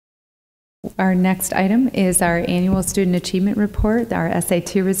Our next item is our annual student achievement report, our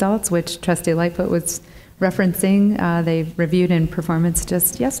SAT results, which Trustee Lightfoot was referencing. They reviewed in performance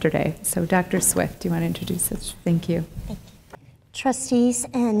just yesterday. So Dr. Swift, do you want to introduce us? Thank you. Trustees,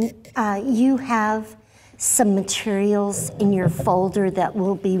 and you have some materials in your folder that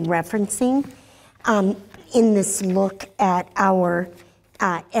we'll be referencing in this look at our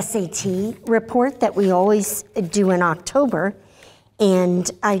SAT report that we always do in October. And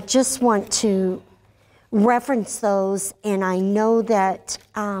I just want to reference those, and I know that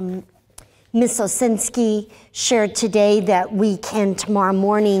Ms. Osinski shared today that we can tomorrow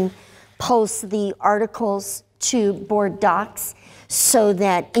morning post the articles to board docs so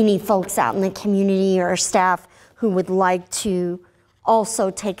that any folks out in the community or staff who would like to also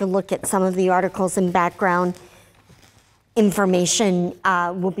take a look at some of the articles and background information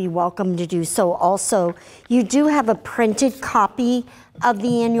will be welcome to do so. Also, you do have a printed copy of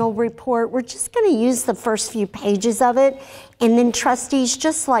the annual report. We're just going to use the first few pages of it, and then trustees,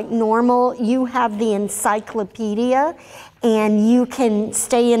 just like normal, you have the encyclopedia, and you can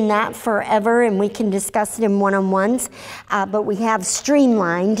stay in that forever, and we can discuss it in one-on-ones, but we have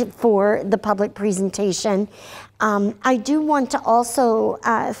streamlined for the public presentation. I do want to also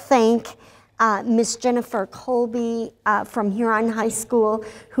thank Miss Jennifer Colby from Huron High School,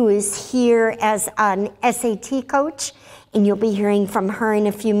 who is here as an SAT coach, and you'll be hearing from her in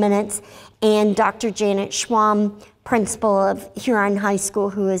a few minutes, and Dr. Janet Schwam, principal of Huron High School,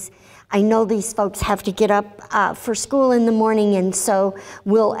 who is, I know these folks have to get up for school in the morning, and so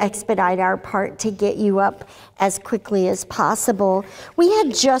we'll expedite our part to get you up as quickly as possible. We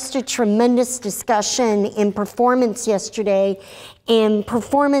had just a tremendous discussion in performance yesterday, and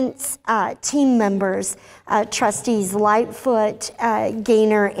performance team members, trustees Lightfoot,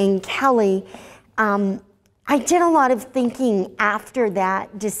 Gaynor, and Kelly, I did a lot of thinking after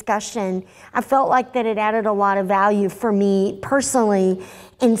that discussion. I felt like that it added a lot of value for me personally.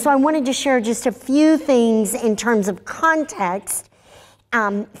 And so I wanted to share just a few things in terms of context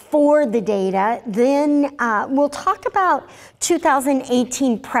for the data. Then we'll talk about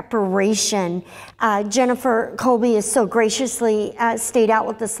 2018 preparation. Jennifer Colby has so graciously stayed out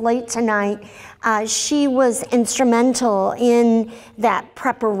with us late tonight. She was instrumental in that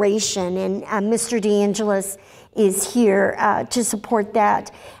preparation, and Mr. DeAngelis is here to support that.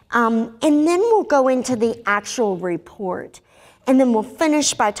 And then we'll go into the actual report. And then we'll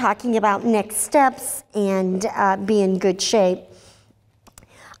finish by talking about next steps and be in good shape.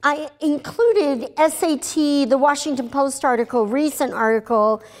 I included SAT, the Washington Post article, recent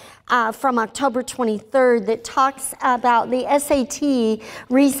article from October 23rd that talks about the SAT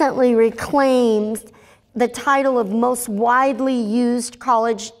recently reclaimed the title of most widely used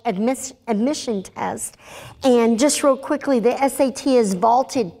college admission test. And just real quickly, the SAT has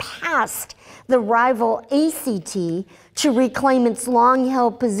vaulted past the rival ACT to reclaim its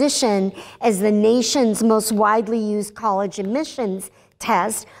long-held position as the nation's most widely used college admissions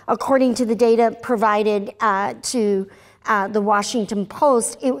test. According to the data provided to the Washington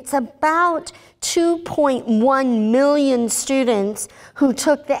Post, it's about 2.1 million students who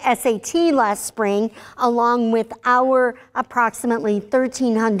took the SAT last spring, along with our approximately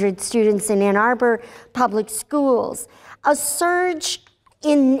 1,300 students in Ann Arbor public schools. A surge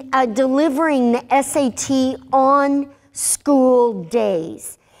in delivering the SAT on school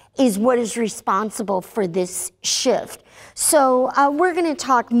days is what is responsible for this shift. So we're going to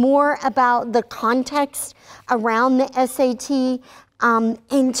talk more about the context around the SAT,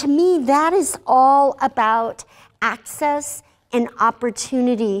 and to me that is all about access and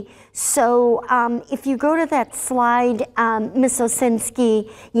opportunity. So if you go to that slide, Ms.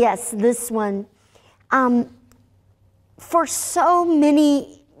 Osinski, yes, this one. For so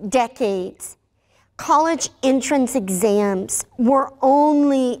many decades, college entrance exams were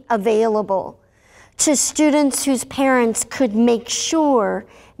only available to students whose parents could make sure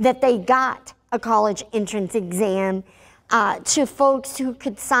that they got a college entrance exam, to folks who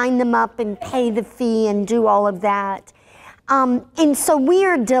could sign them up and pay the fee and do all of that. And so we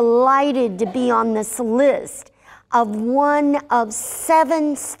are delighted to be on this list of one of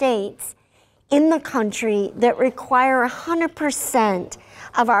 7 states in the country that require 100%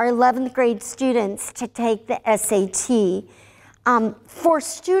 of our 11th grade students to take the SAT. For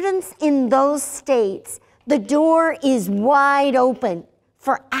students in those states, the door is wide open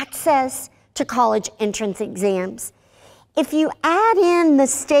for access to college entrance exams. If you add in the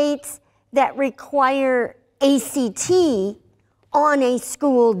states that require ACT on a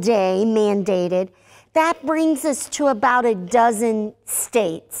school day mandated, that brings us to about a dozen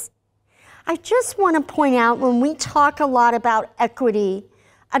states. I just want to point out, when we talk a lot about equity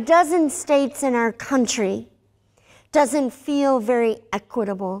a dozen states in our country doesn't feel very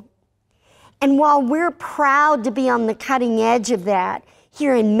equitable. And while we're proud to be on the cutting edge of that,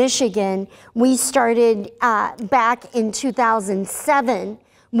 here in Michigan, we started back in 2007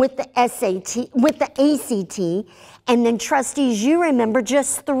 with the ACT, and then trustees, you remember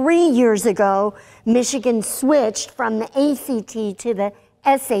just 3 years ago, Michigan switched from the ACT to the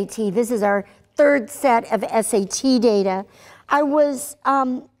SAT. This is our third set of SAT data. I was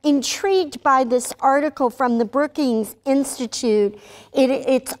intrigued by this article from the Brookings Institute.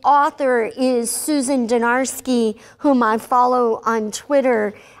 Its author is Susan Donarski, whom I follow on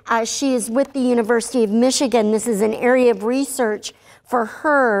Twitter. She is with the University of Michigan. This is an area of research for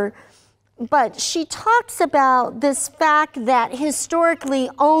her. But she talks about this fact that historically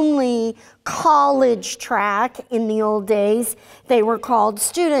only college track, in the old days they were called,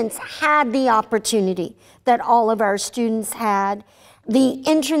 students had the opportunity that all of our students had. The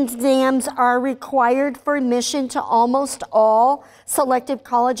entrance exams are required for admission to almost all selective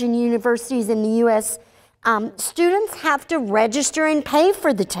college and universities in the U.S. Students have to register and pay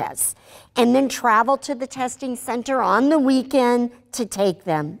for the tests and then travel to the testing center on the weekend to take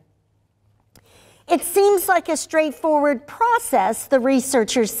them. It seems like a straightforward process, the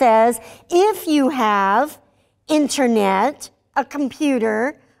researcher says, if you have internet, a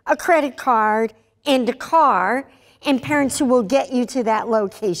computer, a credit card, and a car, and parents who will get you to that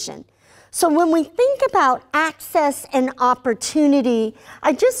location. So when we think about access and opportunity,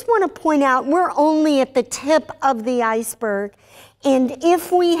 I just want to point out we're only at the tip of the iceberg. And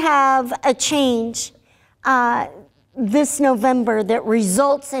if we have a change this November that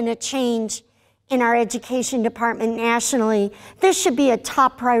results in a change in our education department nationally, this should be a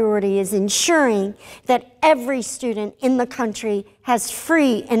top priority, is ensuring that every student in the country has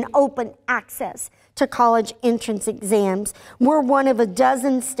free and open access to college entrance exams. We're one of a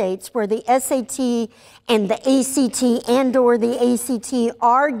dozen states where the SAT and the ACT and/or the ACT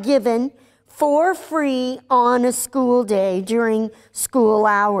are given for free on a school day during school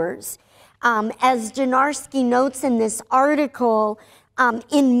hours. As Donarski notes in this article,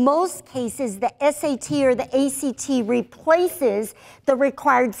 in most cases, the SAT or the ACT replaces the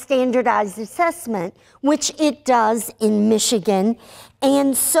required standardized assessment, which it does in Michigan.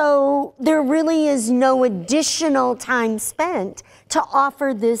 And so there really is no additional time spent to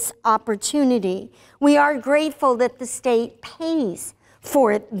offer this opportunity. We are grateful that the state pays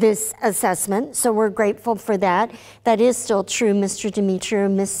for this assessment, so we're grateful for that. That is still true, Mr. Demetriou,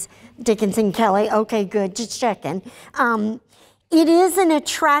 Ms. Dickinson-Kelly. Okay, good, just checking. It is an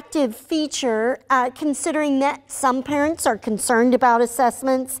attractive feature, considering that some parents are concerned about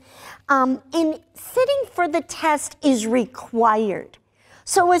assessments, and sitting for the test is required.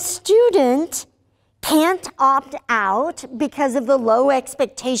 So a student can't opt out because of the low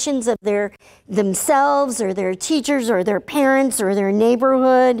expectations of themselves or their teachers or their parents or their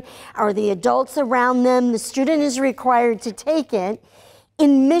neighborhood or the adults around them. The student is required to take it.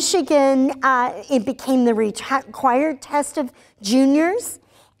 In Michigan, it became the required test of juniors,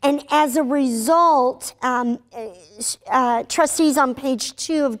 and as a result, trustees, on page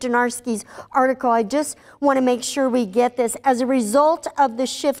 2 of Donarski's article, I just want to make sure we get this. As a result of the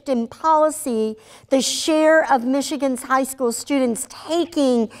shift in policy, the share of Michigan's high school students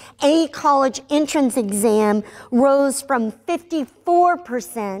taking a college entrance exam rose from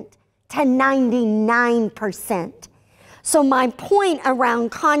 54% to 99%. So my point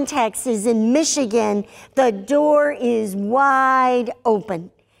around context is, in Michigan, the door is wide open,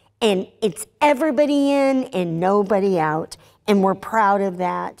 and it's everybody in and nobody out, and we're proud of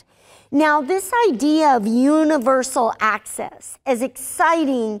that. Now, this idea of universal access, as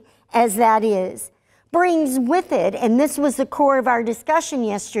exciting as that is, brings with it, and this was the core of our discussion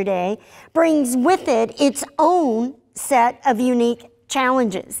yesterday, brings with it its own set of unique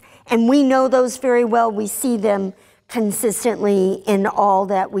challenges. And we know those very well. We see them consistently in all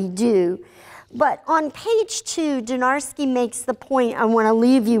that we do. But on page 2, Donarski makes the point I want to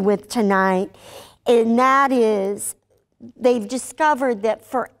leave you with tonight, and that is, they've discovered that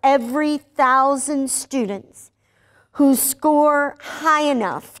for every 1,000 students who score high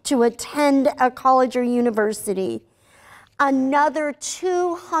enough to attend a college or university, another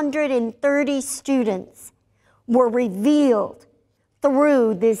 230 students were revealed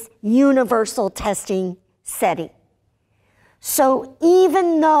through this universal testing setting. So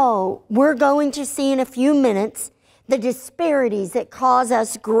even though we're going to see in a few minutes the disparities that cause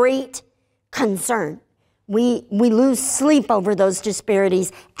us great concern, we lose sleep over those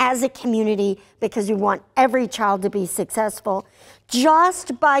disparities as a community because we want every child to be successful.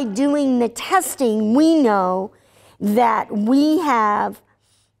 Just by doing the testing, we know that we have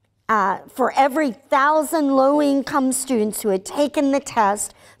for every 1,000 low-income students who had taken the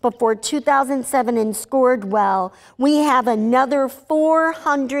test before 2007 and scored well, we have another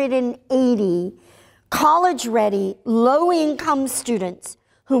 480 college-ready, low-income students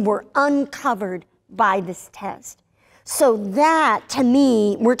who were uncovered by this test. So that, to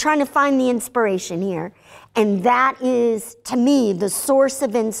me, we're trying to find the inspiration here. And that is, to me, the source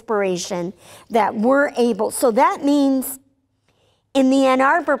of inspiration that we're able. So that means in the Ann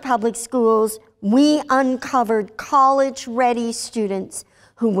Arbor Public Schools, we uncovered college-ready students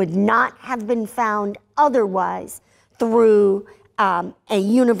who would not have been found otherwise through a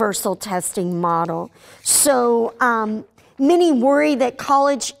universal testing model. So many worry that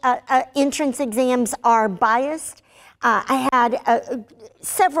college entrance exams are biased. I had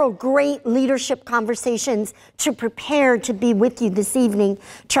several great leadership conversations to prepare to be with you this evening,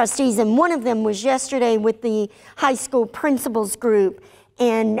 trustees, and one of them was yesterday with the high school principals group,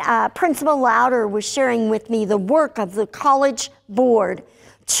 and Principal Louder was sharing with me the work of the college board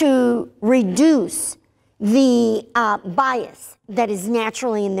to reduce the bias that is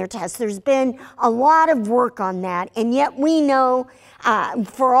naturally in their tests. There's been a lot of work on that, and yet we know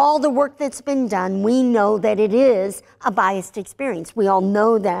for all the work that's been done, we know that it is a biased experience. We all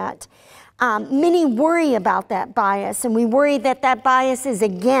know that. Many worry about that bias, and we worry that that bias is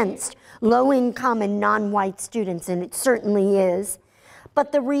against low-income and non-white students, and it certainly is.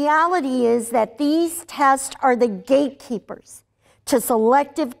 But the reality is that these tests are the gatekeepers to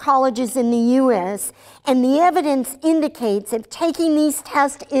selective colleges in the U.S., and the evidence indicates if taking these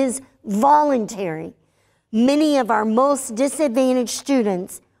tests is voluntary, many of our most disadvantaged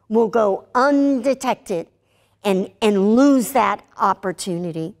students will go undetected and lose that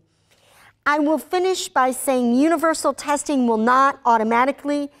opportunity. I will finish by saying universal testing will not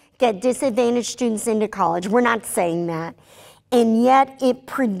automatically get disadvantaged students into college. We're not saying that. And yet it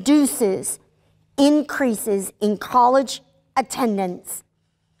produces increases in college attendance,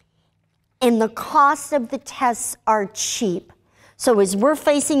 and the cost of the tests are cheap. So as we're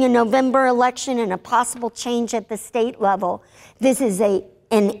facing a November election and a possible change at the state level, this is an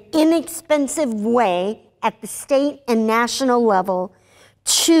inexpensive way at the state and national level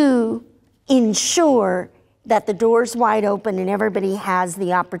to ensure that the door's wide open and everybody has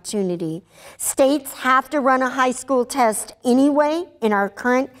the opportunity. States have to run a high school test anyway in our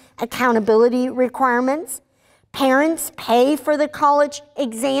current accountability requirements. Parents pay for the college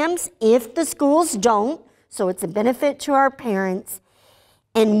exams if the schools don't, so it's a benefit to our parents.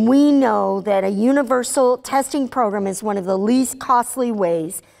 And we know that a universal testing program is one of the least costly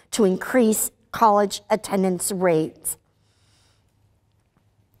ways to increase college attendance rates.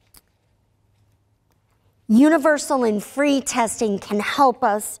 Universal and free testing can help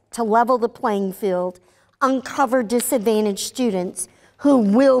us to level the playing field, uncover disadvantaged students who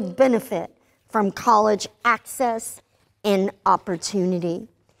will benefit from college access and opportunity.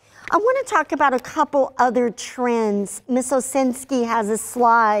 I want to talk about a couple other trends. Ms. Osinski has a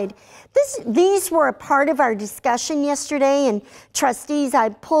slide. These were a part of our discussion yesterday, and trustees, I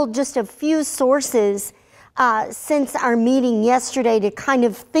pulled just a few sources since our meeting yesterday to kind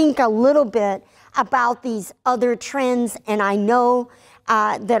of think a little bit about these other trends, and I know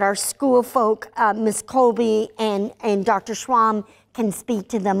that our school folk, Ms. Colby and Dr. Schwam, can speak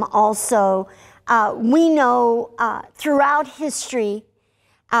to them also. We know throughout history,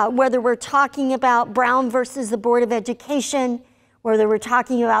 whether we're talking about Brown versus the Board of Education, whether we're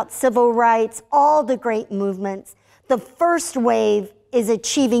talking about civil rights, all the great movements, the first wave is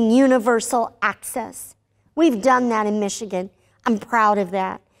achieving universal access. We've done that in Michigan. I'm proud of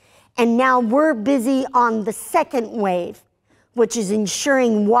that. And now we're busy on the second wave, which is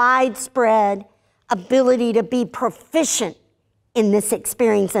ensuring widespread ability to be proficient in this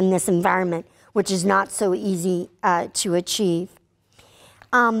experience and this environment, which is not so easy to achieve.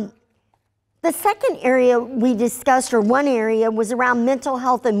 The second area we discussed, or one area, was around mental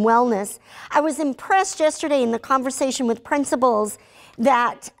health and wellness. I was impressed yesterday in the conversation with principals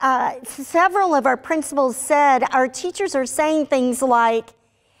that several of our principals said our teachers are saying things like,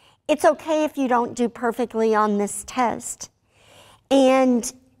 it's okay if you don't do perfectly on this test.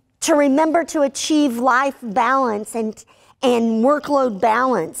 And to remember to achieve life balance and workload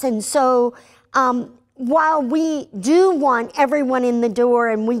balance. And so while we do want everyone in the door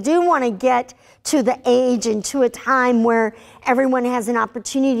and we do want to get to the age and to a time where everyone has an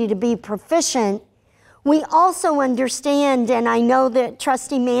opportunity to be proficient, we also understand, and I know that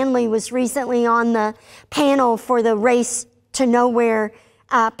Trustee Manley was recently on the panel for the Race to Nowhere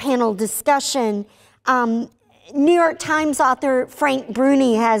panel discussion. New York Times author Frank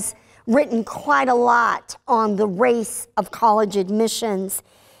Bruni has written quite a lot on the race of college admissions.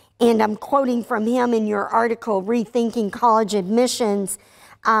 and I'm quoting from him in your article, Rethinking College Admissions,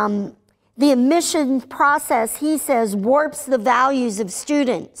 the admissions process, he says, warps the values of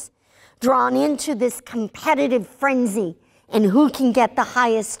students, drawn into this competitive frenzy and who can get the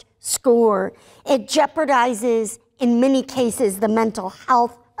highest score. It jeopardizes, in many cases, the mental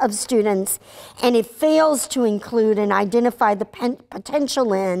health of students, and it fails to include and identify the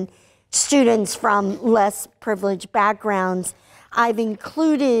potential in students from less privileged backgrounds. I've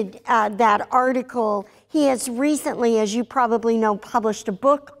included that article. He has recently, as you probably know, published a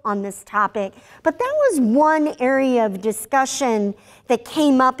book on this topic, but that was one area of discussion that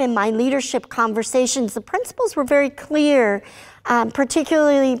came up in my leadership conversations. The principals were very clear,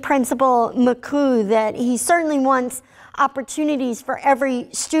 particularly Principal McCoo, that he certainly wants opportunities for every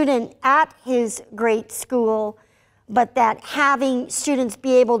student at his great school, but that having students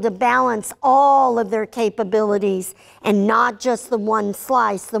be able to balance all of their capabilities and not just the one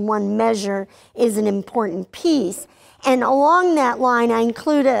slice, the one measure, is an important piece. And along that line, I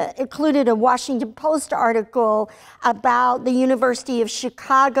included a Washington Post article about the University of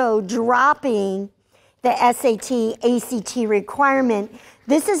Chicago dropping the SAT, ACT requirement.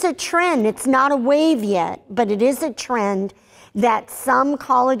 This is a trend. It's not a wave yet, but it is a trend that some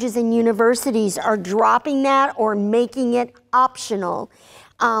colleges and universities are dropping that or making it optional.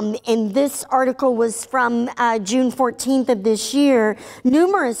 And this article was from June 14th of this year.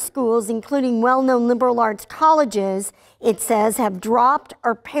 Numerous schools, including well-known liberal arts colleges, it says, have dropped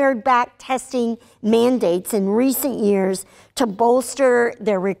or pared back testing mandates in recent years to bolster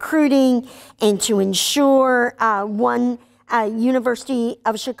their recruiting and to ensure one University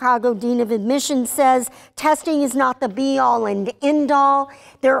of Chicago Dean of Admissions says testing is not the be-all and end-all.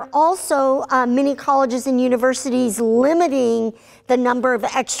 There are also many colleges and universities limiting the number of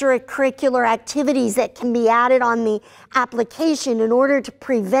extracurricular activities that can be added on the application in order to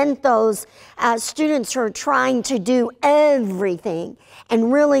prevent those students who are trying to do everything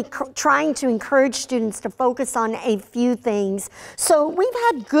and really trying to encourage students to focus on a few things. So we've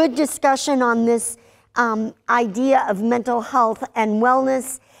had good discussion on this idea of mental health and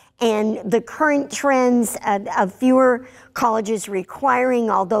wellness and the current trends of fewer colleges requiring,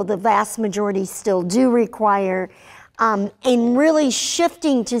 although the vast majority still do require, and really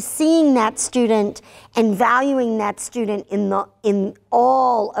shifting to seeing that student and valuing that student in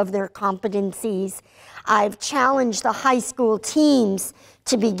all of their competencies. I've challenged the high school teams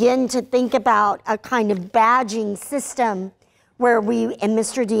to begin to think about a kind of badging system where we and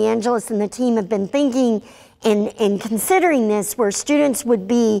Mr. DeAngelis and the team have been thinking and considering this, where students would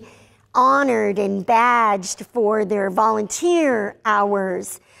be honored and badged for their volunteer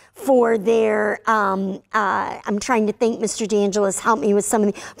hours, for their, I'm trying to think, Mr. DeAngelis, help me with some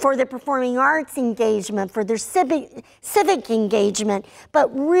of the, for their performing arts engagement, for their civic engagement, but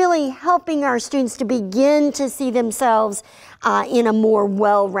really helping our students to begin to see themselves in a more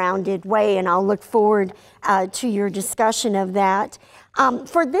well-rounded way, and I'll look forward to your discussion of that.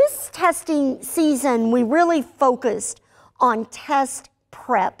 For this testing season, we really focused on test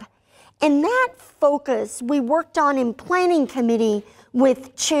prep, and that focus we worked on in planning committee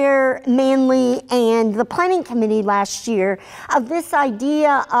with Chair Manley and the planning committee last year, of this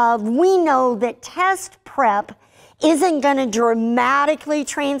idea of, we know that test prep isn't going to dramatically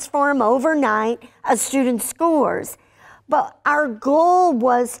transform overnight a student's scores. But our goal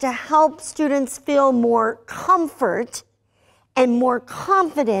was to help students feel more comfort and more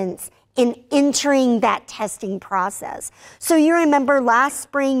confidence in entering that testing process. So you remember last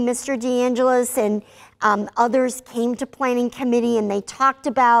spring, Mr. DeAngelis and others came to planning committee and they talked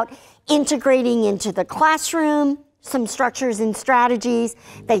about integrating into the classroom some structures and strategies.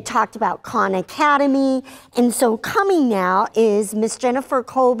 They talked about Khan Academy. And so coming now is Miss Jennifer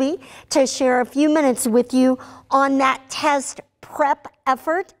Colby to share a few minutes with you on that test prep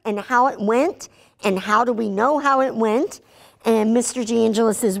effort and how it went and how do we know how it went. And Mr.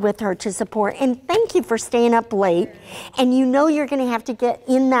 DeAngelis is with her to support. And thank you for staying up late. And you know you're going to have to get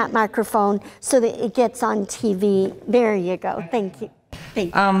in that microphone so that it gets on TV. There you go. Thank you.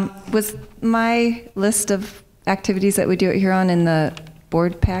 Thank you. Was my list of activities that we do at Huron in the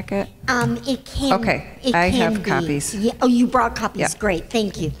board packet? It can. Okay, it I can have be. copies. Yeah. Oh, you brought copies. Yeah. Great.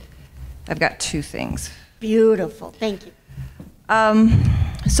 Thank you. I've got two things. Beautiful. Thank you.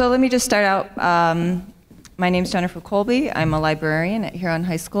 So let me just start out. My name's Jennifer Colby. I'm a librarian at Huron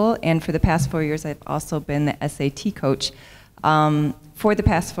High School, and for the past 4 years, I've also been the SAT coach. For the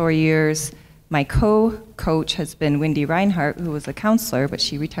past 4 years, my co-coach has been Wendy Reinhardt, who was a counselor, but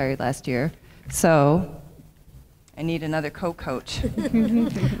she retired last year. So I need another co-coach.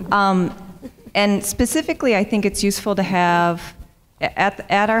 And specifically, I think it's useful to have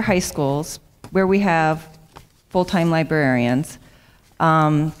at our high schools, where we have full-time librarians,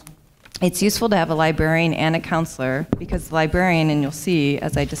 it's useful to have a librarian and a counselor, because the librarian, and you'll see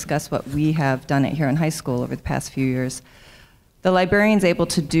as I discuss what we have done at Huron High School over the past few years, the librarian's able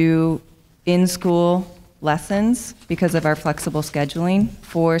to do in-school lessons because of our flexible scheduling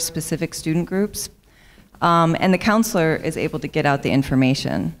for specific student groups. And the counselor is able to get out the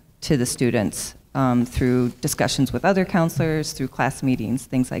information to the students through discussions with other counselors, through class meetings,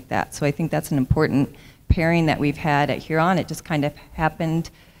 things like that. So I think that's an important pairing that we've had at Huron. It just kind of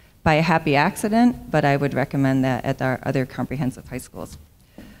happened by a happy accident, but I would recommend that at our other comprehensive high schools.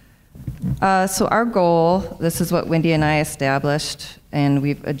 So our goal, this is what Wendy and I established, and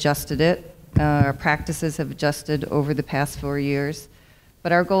we've adjusted it. Our practices have adjusted over the past 4 years.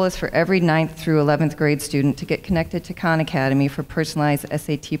 But our goal is for every 9th through 11th grade student to get connected to Khan Academy for personalized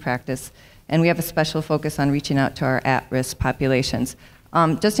SAT practice. And we have a special focus on reaching out to our at-risk populations.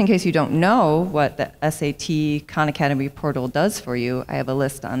 Just in case you don't know what the SAT Khan Academy portal does for you, I have a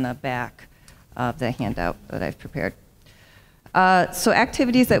list on the back of the handout that I've prepared. So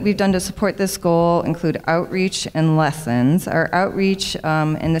activities that we've done to support this goal include outreach and lessons. Our outreach,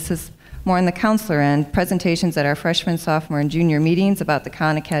 and this is more on the counselor end, presentations at our freshman, sophomore, and junior meetings about the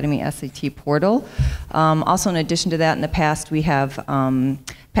Khan Academy SAT portal. Also, in addition to that, in the past, we have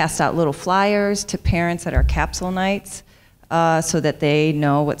passed out little flyers to parents at our capsule nights so that they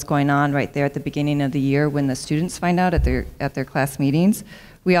know what's going on right there at the beginning of the year when the students find out at their class meetings.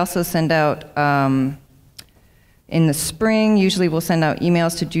 We also send out, in the spring, usually we'll send out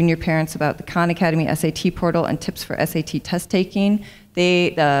emails to junior parents about the Khan Academy SAT portal and tips for SAT test taking.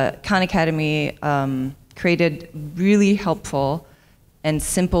 The Khan Academy created really helpful and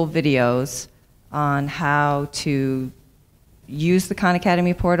simple videos on how to use the Khan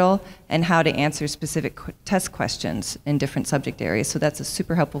Academy portal and how to answer specific test questions in different subject areas. So that's a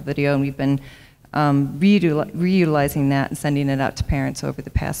super helpful video, and we've been reutilizing that and sending it out to parents over the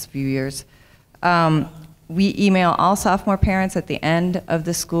past few years. We email all sophomore parents at the end of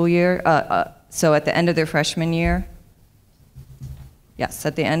the school year, so at the end of their freshman year. Yes,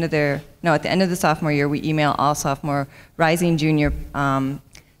 at the end of the sophomore year, we email all sophomore rising junior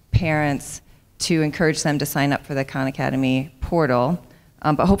parents to encourage them to sign up for the Khan Academy portal.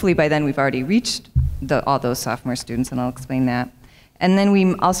 But hopefully by then we've already reached all those sophomore students, and I'll explain that. And then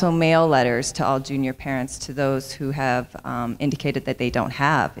we also mail letters to all junior parents, to those who have indicated that they don't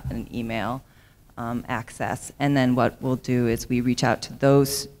have an email access. And then what we'll do is we reach out to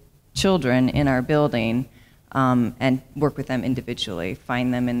those children in our building and work with them individually,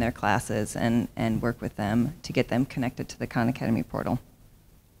 find them in their classes, and work with them to get them connected to the Khan Academy portal.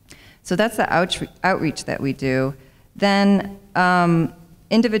 So that's the outreach that we do. Then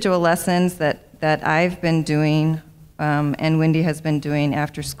individual lessons that I've been doing and Wendy has been doing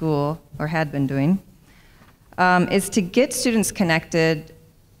after school, or had been doing, is to get students connected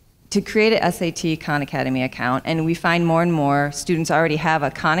to create an SAT Khan Academy account. And we find more and more students already have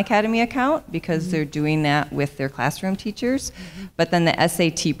a Khan Academy account because they're doing that with their classroom teachers. But then the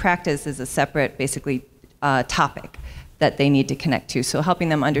SAT practice is a separate, basically, topic that they need to connect to. So helping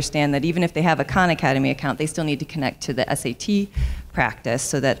them understand that even if they have a Khan Academy account, they still need to connect to the SAT practice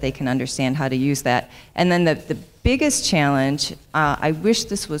so that they can understand how to use that. And then the biggest challenge, I wish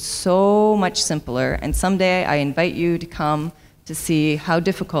this was so much simpler, and someday I invite you to come to see how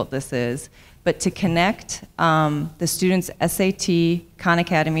difficult this is, but to connect the students' SAT Khan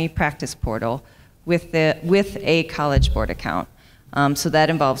Academy practice portal with a College Board account. So that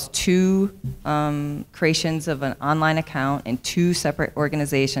involves 2 creations of an online account in 2 separate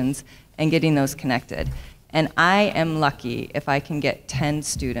organizations and getting those connected. And I am lucky if I can get 10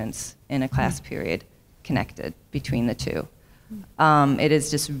 students in a class period connected between the 2. It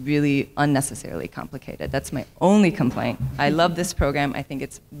is just really unnecessarily complicated. That's my only complaint. I love this program. I think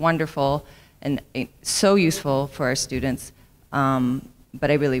it's wonderful and so useful for our students,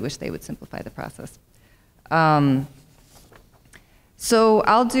 but I really wish they would simplify the process. So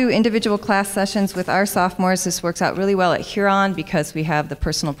I'll do individual class sessions with our sophomores. This works out really well at Huron because we have the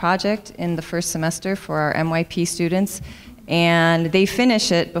personal project in the first semester for our MYP students, and they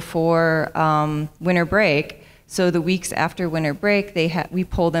finish it before winter break. So the weeks after winter break, we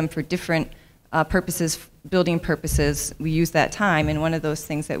pull them for different purposes, building purposes. We use that time, and one of those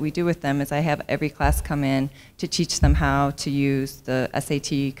things that we do with them is I have every class come in to teach them how to use the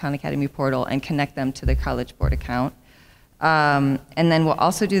SAT Khan Academy portal and connect them to their College Board account. And then we'll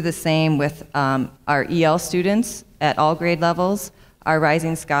also do the same with our EL students at all grade levels, our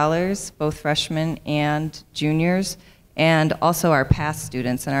rising scholars, both freshmen and juniors, and also our PASS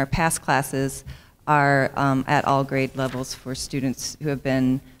students. And our PASS classes are at all grade levels for students who have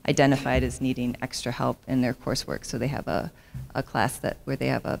been identified as needing extra help in their coursework. So they have a class where they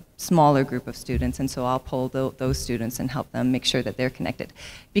have a smaller group of students, and so I'll pull those students and help them make sure that they're connected.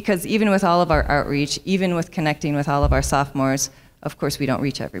 Because even with all of our outreach, even with connecting with all of our sophomores, of course we don't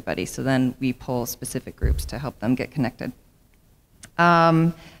reach everybody, so then we pull specific groups to help them get connected.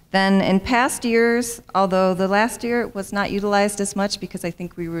 Then in past years, although the last year was not utilized as much because I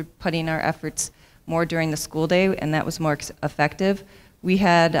think we were putting our efforts more during the school day and that was more effective, we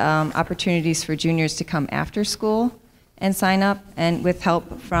had opportunities for juniors to come after school and sign up, and with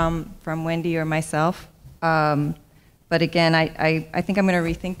help from Wendy or myself. But again, I think I'm going to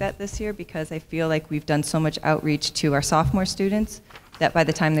rethink that this year because I feel like we've done so much outreach to our sophomore students that by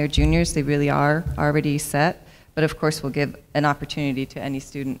the time they're juniors, they really are already set. But of course, we'll give an opportunity to any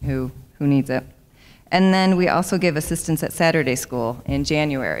student who needs it. And then we also give assistance at Saturday school in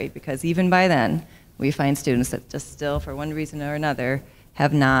January, because even by then, we find students that just still, for one reason or another,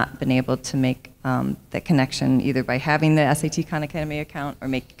 have not been able to make that connection either by having the SAT Khan Academy account or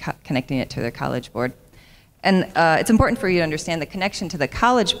connecting it to their College Board. And it's important for you to understand the connection to the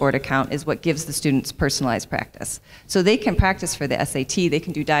College Board account is what gives the students personalized practice. So they can practice for the SAT, they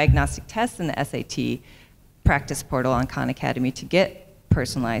can do diagnostic tests in the SAT practice portal on Khan Academy to get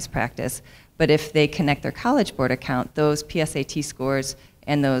personalized practice. But if they connect their College Board account, those PSAT scores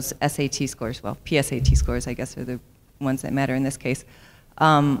and those SAT scores, well, PSAT scores I guess are the ones that matter in this case,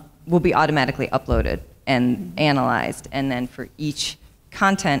 will be automatically uploaded and analyzed. And then for each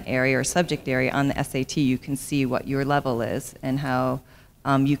content area or subject area on the SAT, you can see what your level is and how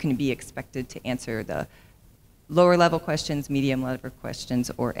you can be expected to answer the lower level questions, medium level questions,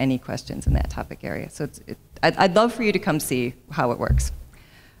 or any questions in that topic area. So I'd love for you to come see how it works.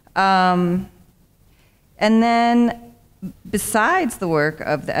 And then besides the work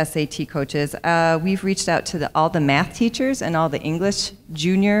of the SAT coaches, we've reached out to all the math teachers and all the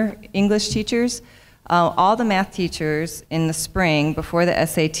junior English teachers. All the math teachers in the spring before the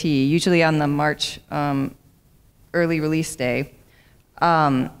SAT, usually on the March early release day,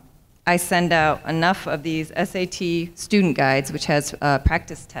 I send out enough of these SAT student guides, which has a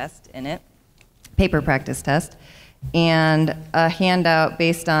practice test in it, paper practice test, and a handout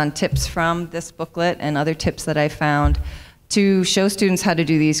based on tips from this booklet and other tips that I found to show students how to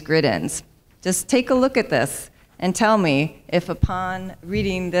do these grid-ins. Just take a look at this and tell me if upon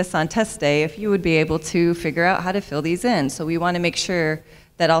reading this on test day, if you would be able to figure out how to fill these in. So we want to make sure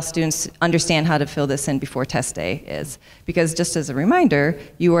that all students understand how to fill this in before test day is. Because just as a reminder,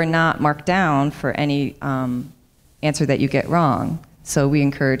 you are not marked down for any answer that you get wrong. So we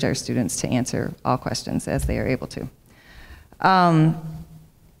encourage our students to answer all questions as they are able to. And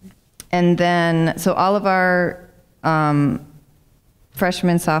then, so all of our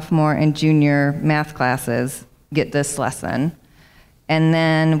freshman, sophomore, and junior math classes get this lesson. And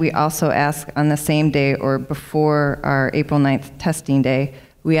then we also ask on the same day or before our April 9th testing day,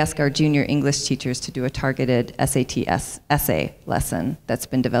 we ask our junior English teachers to do a targeted SAT essay lesson that's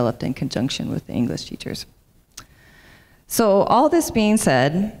been developed in conjunction with the English teachers. So all this being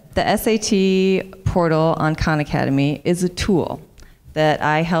said, the SAT portal on Khan Academy is a tool that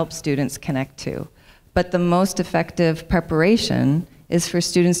I help students connect to. But the most effective preparation is for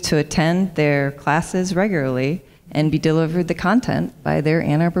students to attend their classes regularly and be delivered the content by their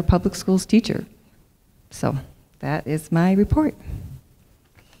Ann Arbor Public Schools teacher. So that is my report.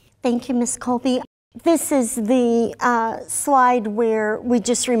 Thank you, Ms. Colby. This is the slide where we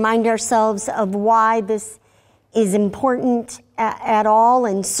just remind ourselves of why this is important at all,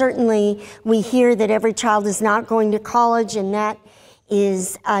 and certainly we hear that every child is not going to college, and that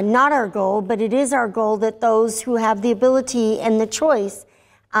is not our goal, but it is our goal that those who have the ability and the choice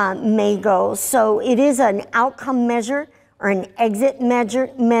may go. So it is an outcome measure or an exit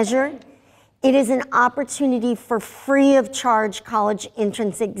measure. It is an opportunity for free of charge college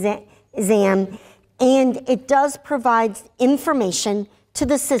entrance exam, and it does provide information to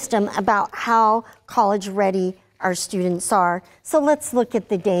the system about how college ready our students are. So let's look at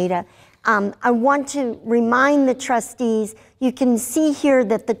the data. I want to remind the trustees, you can see here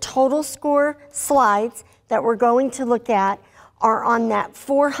that the total score slides that we're going to look at are on that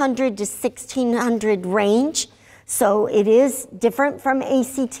 400 to 1600 range. So it is different from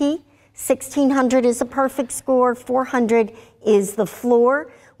ACT. 1600 is a perfect score, 400 is the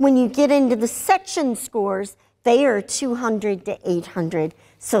floor. When you get into the section scores, they are 200 to 800.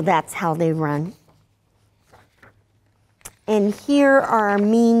 So that's how they run. And here are our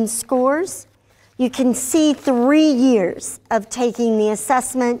mean scores. You can see 3 years of taking the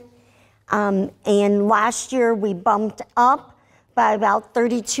assessment. And last year we bumped up by about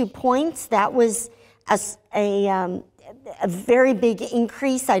 32 points. That was a very big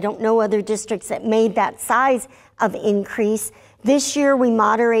increase. I don't know other districts that made that size of increase. This year we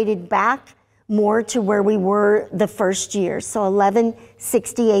moderated back more to where we were the first year. So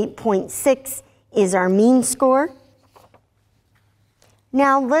 1168.6 is our mean score.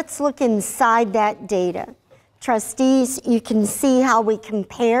 Now let's look inside that data. Trustees, you can see how we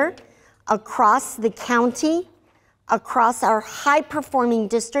compare across the county, across our high-performing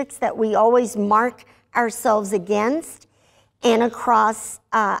districts that we always mark ourselves against, and across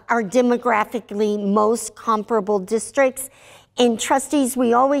our demographically most comparable districts. And trustees,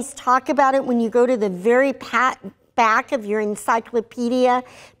 we always talk about it when you go to the very back of your encyclopedia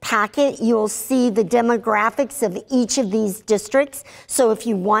packet, you'll see the demographics of each of these districts. So if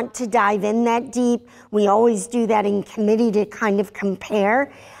you want to dive in that deep, we always do that in committee to kind of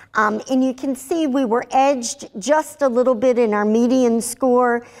compare. And you can see we were edged just a little bit in our median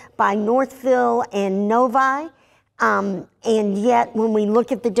score by Northville and Novi. And yet when we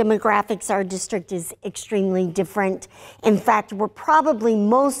look at the demographics, our district is extremely different. In fact, we're probably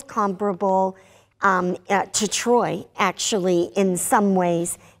most comparable to Troy, actually, in some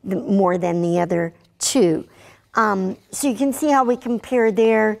ways, more than the other two. So you can see how we compare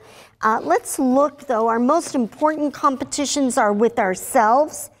there. Let's look, though, our most important competitions are with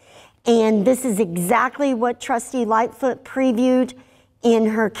ourselves. And this is exactly what Trustee Lightfoot previewed in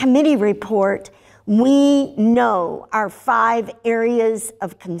her committee report. We know our 5 areas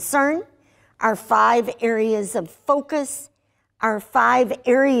of concern, our 5 areas of focus, our 5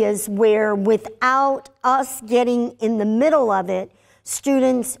 areas where without us getting in the middle of it,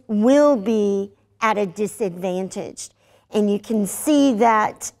 students will be at a disadvantage. And you can see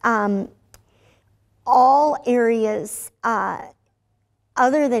that all areas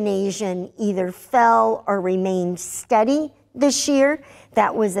other than Asian either fell or remained steady this year.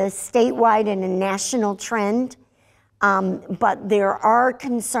 That was a statewide and a national trend. But there are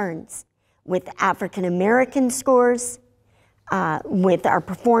concerns with African American scores, with our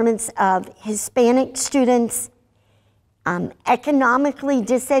performance of Hispanic students, economically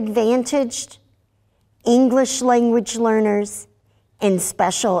disadvantaged, English language learners, and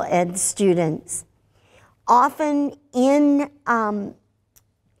special ed students. Often in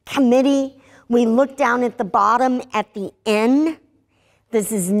committee, we look down at the bottom at the N.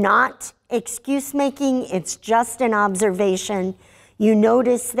 This is not excuse making, it's just an observation. You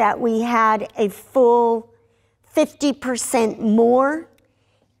notice that we had a full 50% more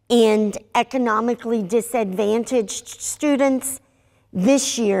in economically disadvantaged students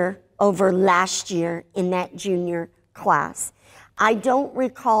this year over last year in that junior class. I don't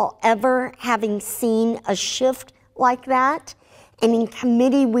recall ever having seen a shift like that. And in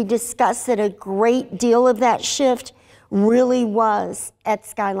committee, we discussed that a great deal of that shift really was at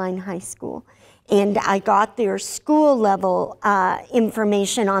Skyline High School. And I got their school level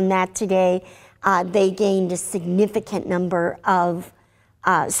information on that today. They gained a significant number of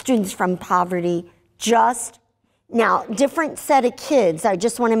students from poverty. Now, different set of kids. I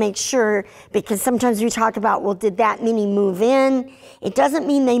just want to make sure, because sometimes we talk about, well, did that many move in? It doesn't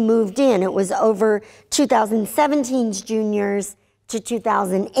mean they moved in. It was over 2017's juniors to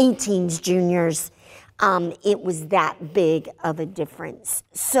 2018's juniors. It was that big of a difference.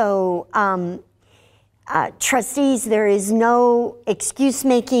 So, trustees, there is no excuse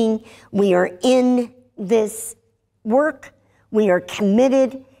making. We are in this work. We are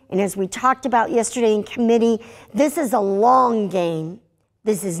committed. And as we talked about yesterday in committee, this is a long game.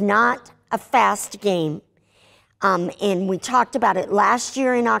 This is not a fast game. And we talked about it last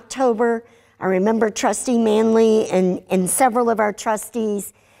year in October. I remember Trustee Manley and several of our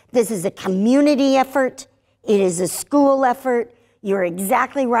trustees. This is a community effort. It is a school effort. You're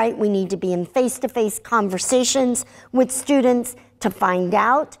exactly right. We need to be in face-to-face conversations with students to find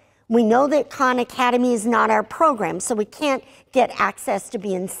out. We know that Khan Academy is not our program, so we can't get access to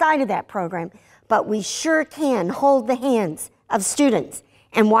be inside of that program, but we sure can hold the hands of students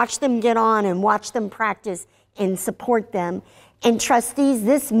and watch them get on and watch them practice and support them. And trustees,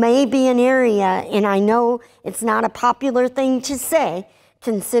 this may be an area, and I know it's not a popular thing to say,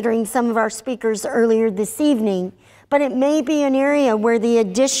 considering some of our speakers earlier this evening, but it may be an area where the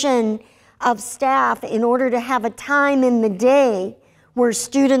addition of staff in order to have a time in the day where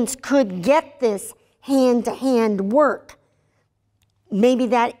students could get this hand-to-hand work, maybe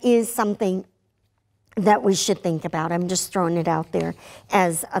that is something that we should think about. I'm just throwing it out there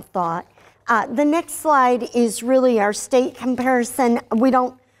as a thought. The next slide is really our state comparison. We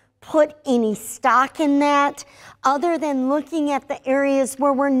don't put any stock in that other than looking at the areas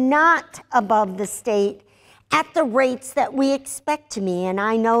where we're not above the state at the rates that we expect to be. And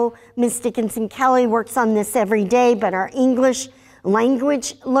I know Ms. Dickinson-Kelly works on this every day, but our English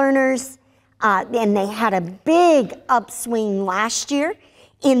language learners, and they had a big upswing last year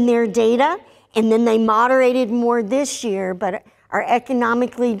in their data, and then they moderated more this year, but our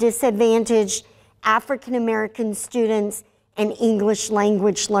economically disadvantaged African American students and English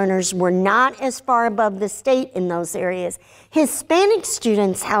language learners were not as far above the state in those areas. Hispanic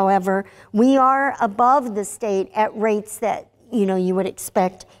students, however, we are above the state at rates that you would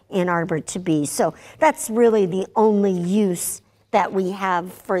expect Ann Arbor to be. So that's really the only use that we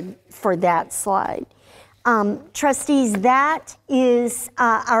have for that slide. Trustees, that is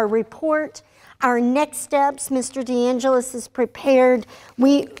our report. Our next steps, Mr. DeAngelis is prepared.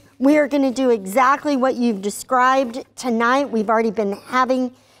 We are going to do exactly what you've described tonight. We've already been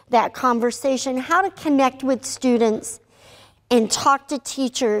having that conversation, how to connect with students and talk to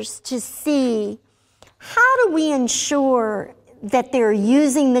teachers to see how do we ensure that they're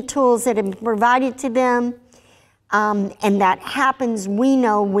using the tools that have been provided to them, and that happens, we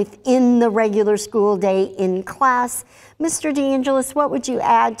know, within the regular school day in class. Mr. DeAngelis, what would you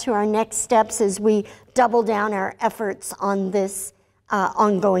add to our next steps as we double down our efforts on this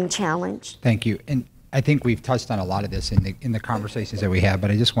ongoing challenge? Thank you. And I think we've touched on a lot of this in the conversations that we have,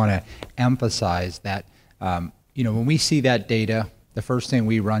 but I just want to emphasize that when we see that data, the first thing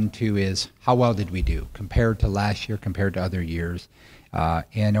we run to is how well did we do compared to last year, compared to other years.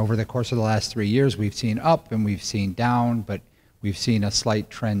 And over the course of the last 3 years, we've seen up and we've seen down, but we've seen a slight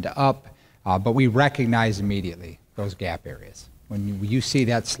trend up. But we recognize immediately those gap areas. When you see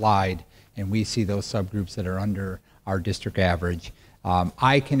that slide and we see those subgroups that are under our district average,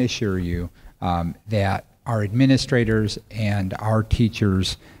 I can assure you that our administrators and our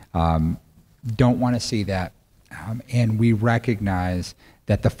teachers don't want to see that. And we recognize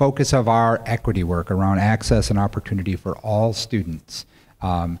that the focus of our equity work around access and opportunity for all students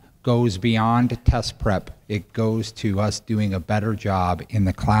goes beyond test prep. It goes to us doing a better job in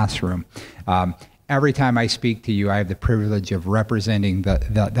the classroom. Every time I speak to you, I have the privilege of representing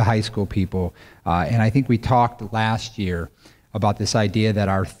the high school people. And I think we talked last year about this idea that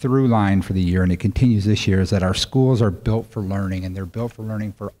our through line for the year, and it continues this year, is that our schools are built for learning, and they're built for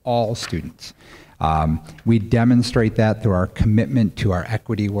learning for all students. We demonstrate that through our commitment to our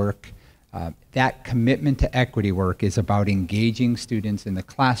equity work. That commitment to equity work is about engaging students in the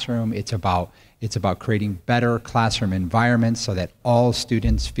classroom. It's about creating better classroom environments so that all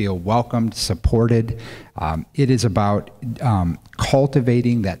students feel welcomed, supported. It is about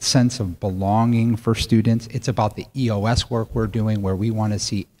cultivating that sense of belonging for students. It's about the EOS work we're doing, where we want to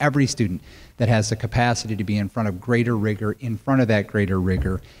see every student that has the capacity to be in front of greater rigor, in front of that greater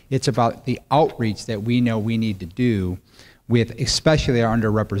rigor. It's about the outreach that we know we need to do with especially our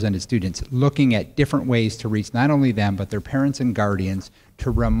underrepresented students, looking at different ways to reach not only them, but their parents and guardians to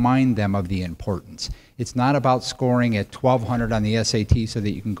remind them of the importance. It's not about scoring at 1,200 on the SAT so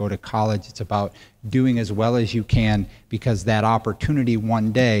that you can go to college. It's about doing as well as you can, because that opportunity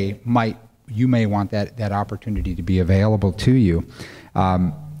one day you may want that opportunity to be available to you.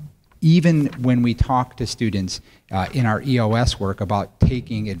 Even when we talk to students in our EOS work about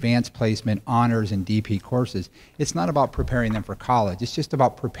taking advanced placement, honors, and DP courses, it's not about preparing them for college. It's just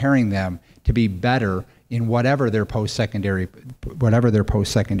about preparing them to be better in whatever their post-secondary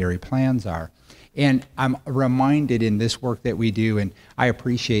plans are. And I'm reminded in this work that we do, and I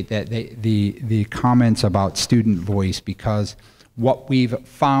appreciate that the comments about student voice, because what we've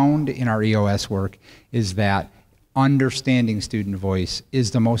found in our EOS work is that understanding student voice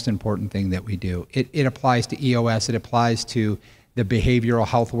is the most important thing that we do. It applies to EOS, it applies to the behavioral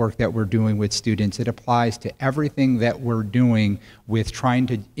health work that we're doing with students, it applies to everything that we're doing with trying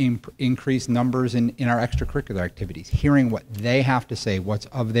to increase numbers in our extracurricular activities, hearing what they have to say, what's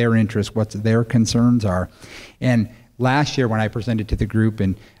of their interest, what their concerns are. And last year when I presented to the group,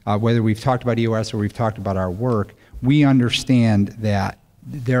 and whether we've talked about EOS or we've talked about our work, we understand that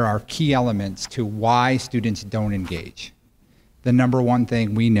there are key elements to why students don't engage. The number one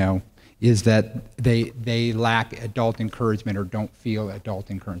thing we know is that they lack adult encouragement or don't feel adult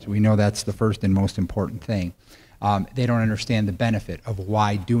encouragement. We know that's the first and most important thing. They don't understand the benefit of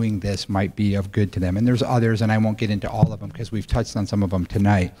why doing this might be of good to them. And there's others, and I won't get into all of them because we've touched on some of them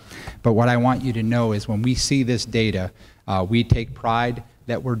tonight. But what I want you to know is when we see this data, we take pride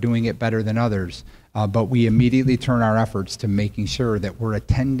that we're doing it better than others. But we immediately turn our efforts to making sure that we're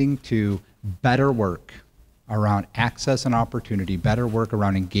attending to better work around access and opportunity, better work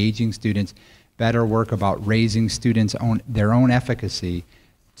around engaging students, better work about raising students' their own efficacy,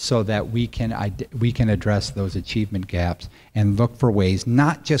 so that we can address those achievement gaps and look for ways,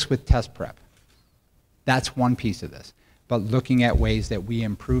 not just with test prep, That's one piece of this. But looking at ways that we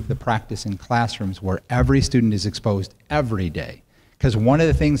improve the practice in classrooms where every student is exposed every day. Because one of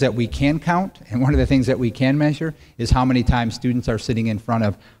the things that we can count and one of the things that we can measure is how many times students are sitting in front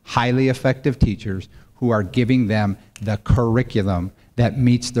of highly effective teachers who are giving them the curriculum that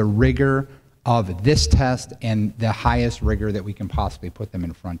meets the rigor of this test and the highest rigor that we can possibly put them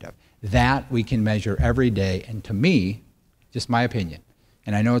in front of. That we can measure every day, and to me, just my opinion,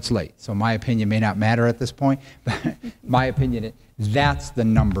 and I know it's late, so my opinion may not matter at this point, but my opinion, that's the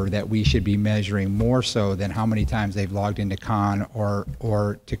number that we should be measuring more so than how many times they've logged into Khan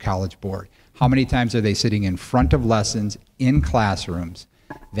or to College Board. How many times are they sitting in front of lessons in classrooms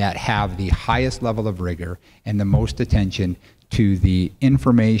that have the highest level of rigor and the most attention to the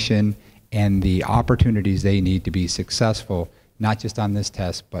information and the opportunities they need to be successful, not just on this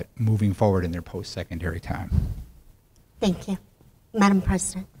test, but moving forward in their post-secondary time. Thank you. Madam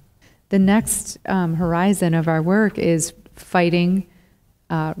President. The next horizon of our work is fighting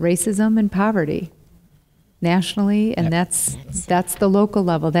racism and poverty nationally, and that's the local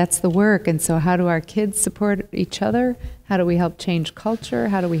level, that's the work. And so how do our kids support each other? How do we help change culture?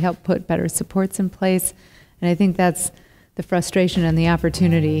 How do we help put better supports in place? And I think that's the frustration and the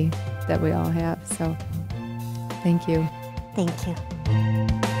opportunity that we all have. So thank you. Thank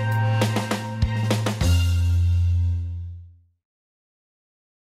you.